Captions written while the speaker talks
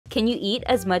Can you eat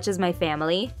as much as my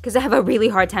family? Because I have a really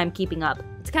hard time keeping up.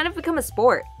 It's kind of become a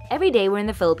sport. Every day we're in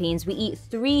the Philippines, we eat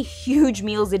 3 huge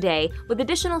meals a day with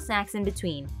additional snacks in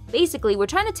between. Basically, we're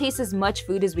trying to taste as much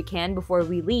food as we can before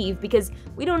we leave because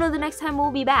we don't know the next time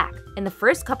we'll be back. In the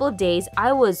first couple of days,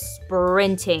 I was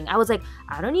sprinting. I was like,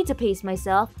 I don't need to pace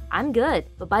myself, I'm good.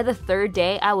 But by the 3rd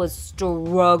day, I was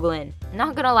struggling.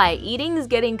 Not gonna lie, eating is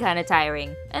getting kinda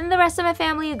tiring. And the rest of my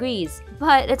family agrees.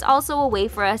 But it's also a way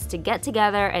for us to get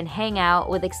together and hang out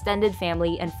with extended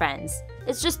family and friends.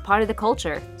 It's just part of the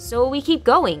culture, so we keep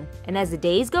going. And as the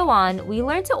days go on, we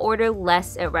learn to order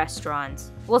less at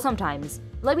restaurants. Well, sometimes.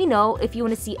 Let me know if you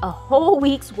want to see a whole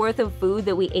week's worth of food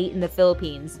that we ate in the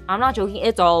Philippines. I'm not joking,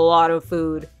 it's a lot of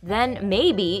food. Then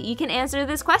maybe you can answer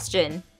this question.